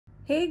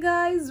Hey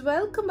guys,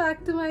 welcome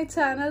back to my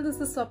channel.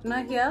 This is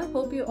Swapna here.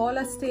 Hope you all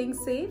are staying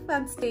safe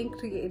and staying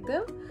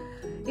creative.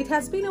 It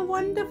has been a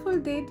wonderful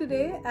day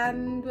today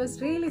and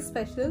was really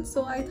special.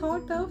 So I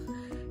thought of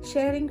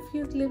sharing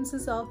few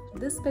glimpses of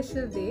this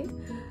special day.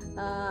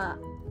 A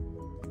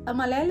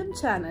Malayalam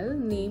channel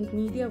named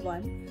Media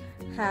One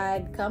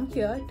had come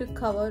here to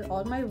cover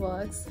all my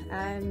works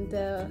and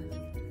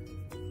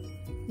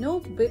know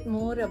a bit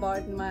more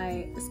about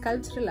my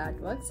sculptural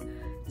artworks.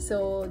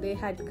 So they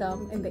had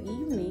come in the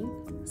evening.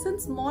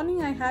 Since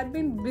morning I had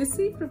been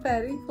busy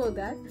preparing for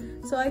that,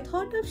 so I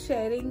thought of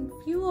sharing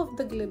few of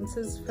the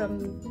glimpses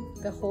from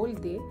the whole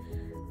day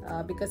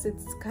because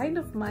it's kind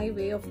of my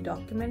way of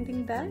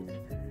documenting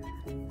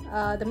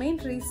that. The main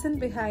reason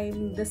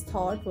behind this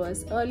thought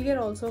was earlier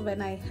also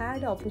when I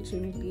had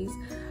opportunities,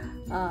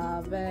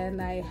 when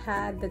I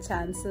had the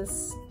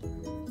chances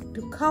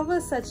to cover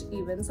such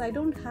events, I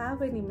don't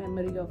have any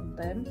memory of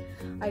them.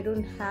 I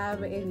don't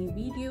have any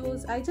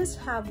videos. I just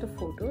have the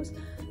photos.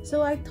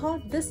 So I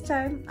thought this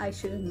time I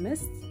shouldn't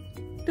miss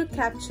to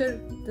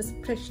capture these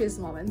precious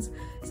moments.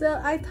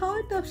 So I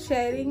thought of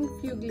sharing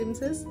few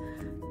glimpses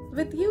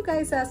with you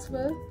guys as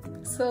well.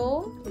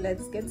 So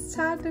let's get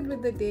started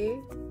with the day.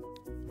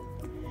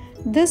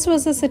 This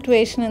was the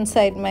situation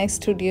inside my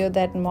studio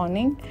that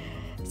morning.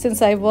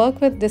 Since I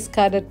work with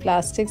discarded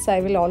plastics,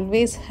 I will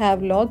always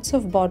have lots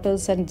of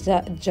bottles and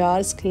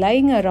jars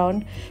lying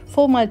around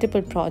for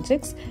multiple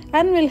projects,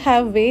 and will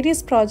have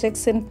various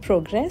projects in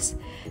progress.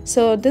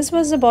 So this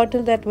was a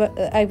bottle that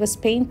I was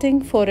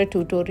painting for a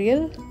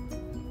tutorial,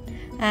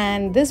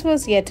 and this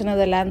was yet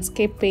another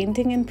landscape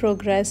painting in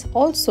progress.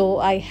 Also,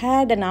 I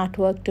had an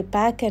artwork to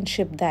pack and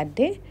ship that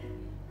day.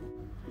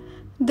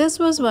 This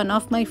was one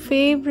of my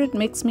favorite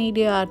mixed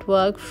media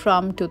artwork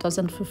from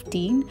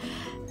 2015.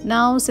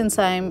 Now, since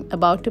I'm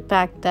about to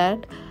pack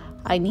that,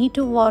 I need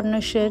to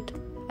varnish it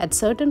at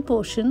certain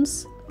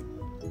portions.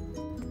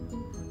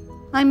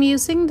 I'm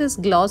using this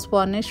gloss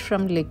varnish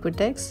from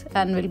Liquitex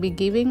and will be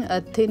giving a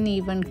thin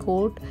even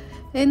coat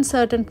in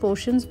certain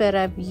portions where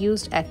I've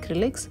used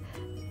acrylics.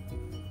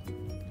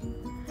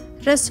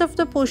 Rest of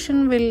the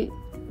portion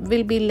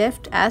will be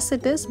left as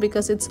it is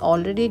because it's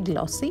already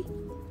glossy.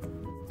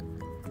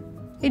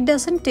 It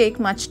doesn't take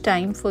much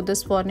time for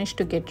this varnish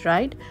to get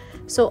dried.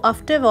 So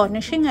after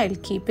varnishing, I'll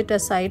keep it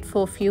aside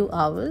for a few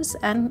hours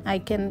and I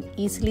can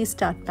easily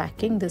start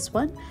packing this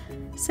one.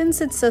 Since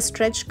it's a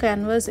stretched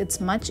canvas, it's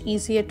much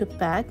easier to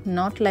pack,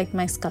 not like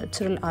my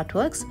sculptural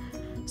artworks.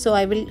 So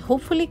I will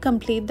hopefully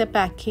complete the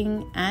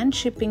packing and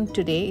shipping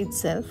today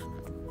itself.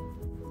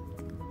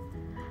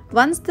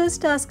 Once this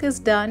task is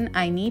done,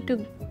 I need to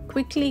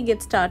quickly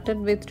get started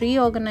with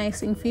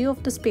reorganizing few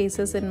of the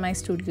spaces in my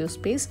studio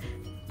space.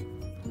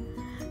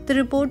 The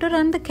reporter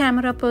and the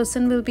camera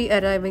person will be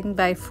arriving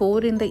by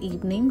 4 in the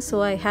evening,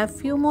 so I have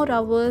few more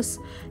hours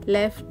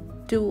left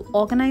to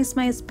organize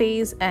my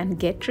space and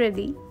get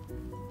ready.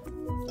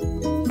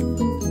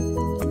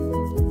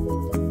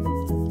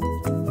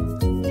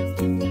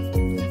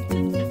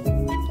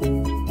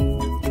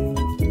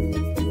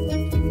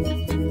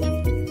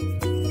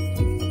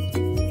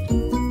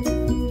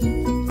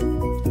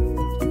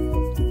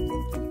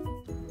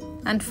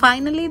 And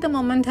finally the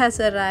moment has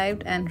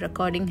arrived and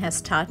recording has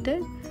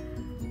started.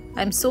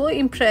 I'm so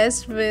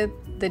impressed with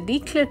the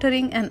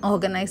decluttering and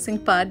organizing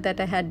part that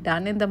I had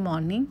done in the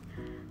morning,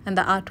 and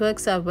the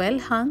artworks are well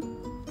hung.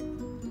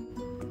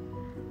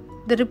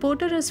 The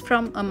reporter is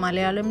from a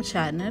Malayalam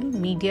channel,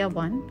 Media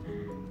One,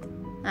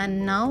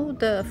 and now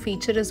the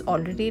feature is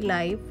already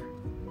live.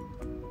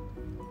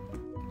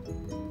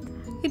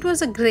 It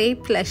was a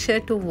great pleasure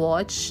to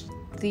watch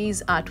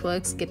these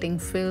artworks getting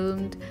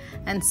filmed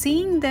and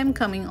seeing them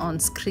coming on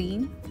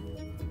screen.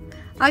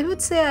 I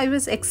would say I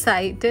was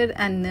excited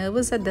and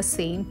nervous at the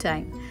same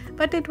time,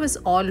 but it was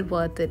all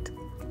worth it.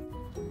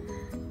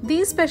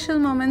 These special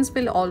moments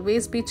will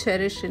always be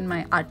cherished in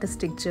my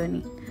artistic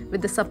journey.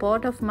 With the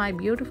support of my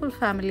beautiful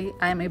family,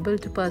 I am able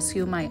to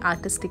pursue my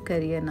artistic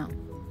career now.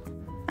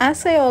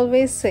 As I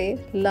always say,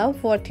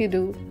 love what you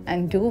do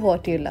and do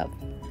what you love.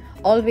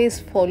 Always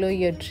follow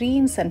your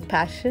dreams and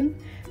passion.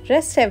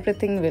 Rest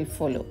everything will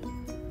follow.